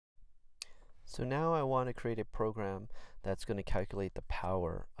So now I want to create a program that's going to calculate the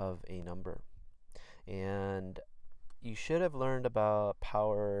power of a number. And you should have learned about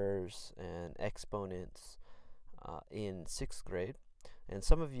powers and exponents in 6th grade. And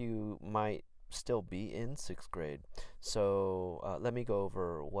some of you might still be in 6th grade. So let me go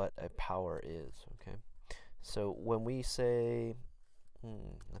over what a power is, okay? So when we say,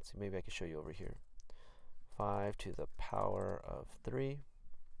 let's see, maybe I can show you over here. 5 to the power of 3.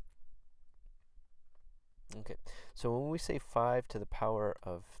 Okay, so when we say 5 to the power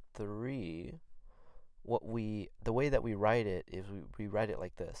of 3, the way that we write it is we write it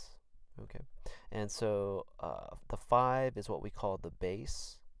like this. Okay, and so the 5 is what we call the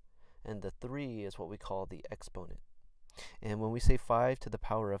base, and the 3 is what we call the exponent. And when we say 5 to the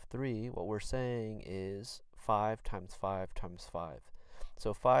power of 3, what we're saying is 5 times 5 times 5.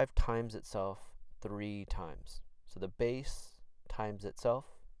 So 5 times itself 3 times. So the base times itself,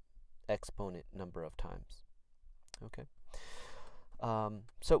 exponent number of times. Okay.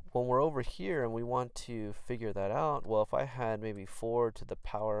 So when we're over here and we want to figure that out, well, if I had maybe 4 to the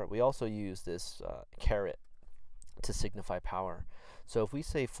power, we also use this caret to signify power. So if we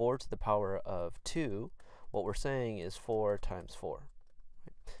say 4 to the power of 2, what we're saying is 4 times 4.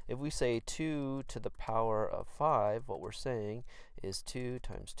 Right? If we say 2 to the power of 5, what we're saying is 2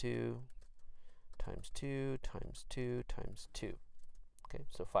 times 2 times 2 times 2 times 2. Okay,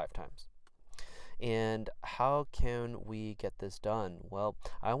 so 5 times. And how can we get this done? Well,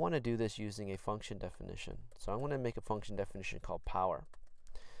 I want to do this using a function definition. So I'm going to make a function definition called power.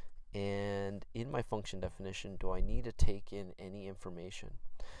 And in my function definition, do I need to take in any information?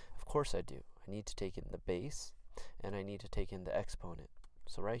 Of course I do. I need to take in the base, and I need to take in the exponent.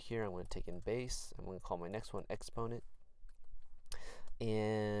 So right here, I'm going to take in base. I'm going to call my next one exponent.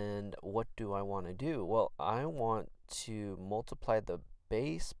 And what do I want to do? Well, I want to multiply the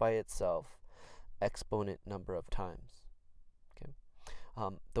base by itself exponent number of times. Okay.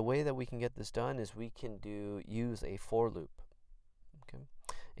 The way that we can get this done is we can use a for loop. Okay.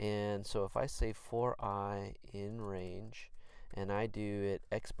 And so if I say for I in range and I do it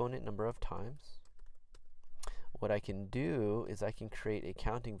exponent number of times, what I can do is I can create a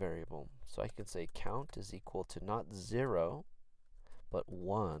counting variable. So I can say count is equal to not 0 but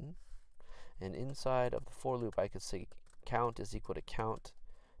 1, and inside of the for loop I could say count is equal to count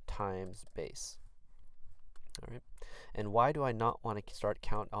times base. All right. And why do I not want to start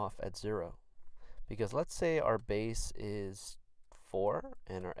count off at 0? Because let's say our base is 4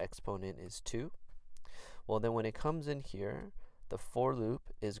 and our exponent is 2. Well, then when it comes in here, the for loop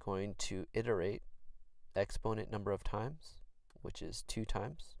is going to iterate exponent number of times, which is 2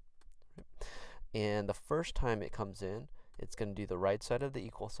 times. Right? And the first time it comes in, it's going to do the right side of the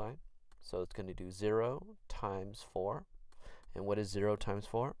equal sign. So it's going to do 0 times 4. And what is 0 times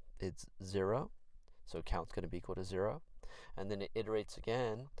 4? It's 0. So count's going to be equal to 0. And then it iterates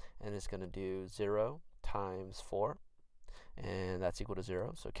again, and it's going to do 0 times 4. And that's equal to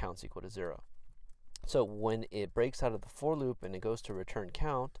 0. So count's equal to 0. So when it breaks out of the for loop and it goes to return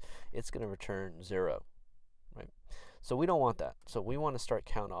count, it's going to return 0. Right? So we don't want that. So we want to start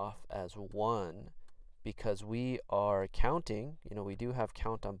count off as 1 because we are counting. You know, we do have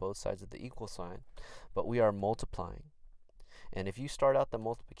count on both sides of the equal sign, but we are multiplying. And if you start out the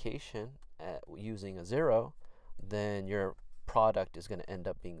multiplication using a 0, then your product is going to end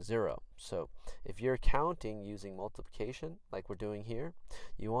up being 0. So if you're counting using multiplication, like we're doing here,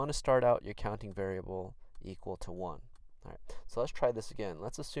 you want to start out your counting variable equal to 1. All right, so let's try this again.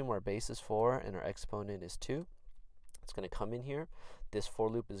 Let's assume our base is 4 and our exponent is 2. It's going to come in here. This for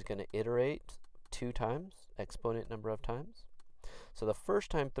loop is going to iterate 2 times, exponent number of times. So the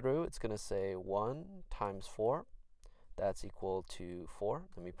first time through, it's going to say 1 times 4. That's equal to 4.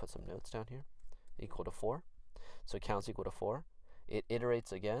 Let me put some notes down here. Equal to 4. So count's equal to 4. It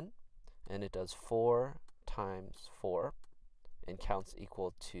iterates again, and it does 4 times 4, and count's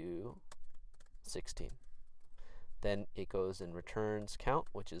equal to 16. Then it goes and returns count,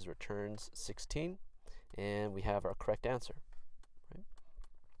 which is returns 16, and we have our correct answer. Right?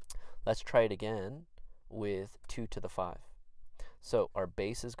 Let's try it again with 2 to the 5. So our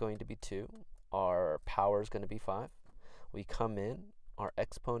base is going to be 2. Our power is going to be 5. We come in, our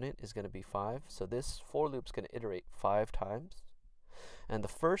exponent is going to be 5. So this for loop is going to iterate 5 times. And the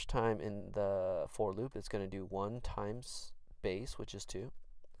first time in the for loop, it's going to do 1 times base, which is 2.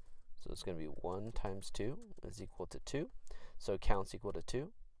 So it's going to be 1 times 2 is equal to 2. So count's equal to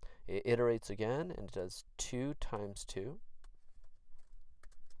 2. It iterates again, and it does 2 times 2,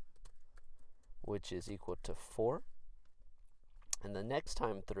 which is equal to 4. And the next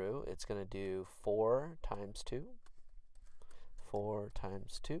time through, it's going to do 4 times 2. 4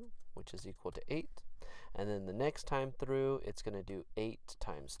 times 2, which is equal to 8. And then the next time through, it's going to do 8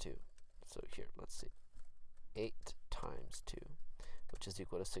 times 2. So here, let's see. 8 times 2, which is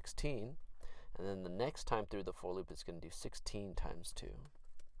equal to 16. And then the next time through the for loop, it's going to do 16 times 2.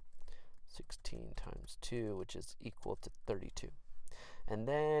 16 times 2, which is equal to 32. And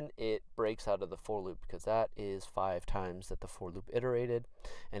then it breaks out of the for loop because that is 5 times that the for loop iterated,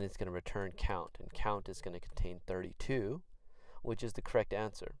 and it's going to return count, and count is going to contain 32, which is the correct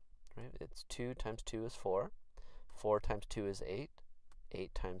answer. Right? It's 2 times 2 is 4, 4 times 2 is 8,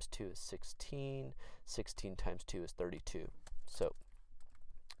 8 times 2 is 16, 16 times 2 is 32. So,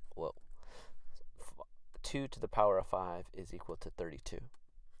 well, 2 to the power of 5 is equal to 32.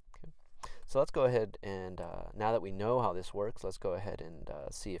 So let's go ahead and, now that we know how this works, let's go ahead and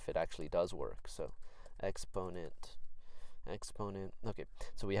see if it actually does work. So exponent. Okay,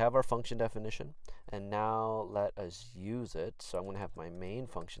 so we have our function definition, and now let us use it. So I'm going to have my main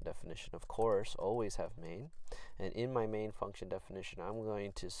function definition, of course, always have main. And in my main function definition, I'm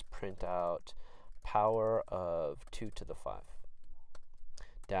going to print out power of 2 to the 5.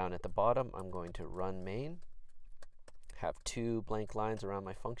 Down at the bottom, I'm going to run main. Have 2 blank lines around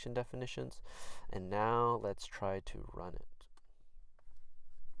my function definitions, and now let's try to run it.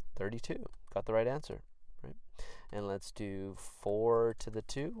 32, got the right answer, right? And let's do 4 to the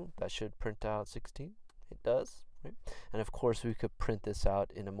 2, that should print out 16, it does, right? And of course we could print this out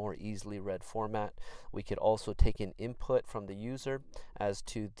in a more easily read format. We could also take an input from the user as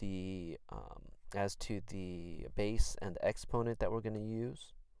to the base and the exponent that we're going to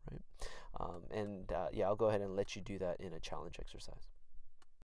use. Right? Yeah, I'll go ahead and let you do that in a challenge exercise.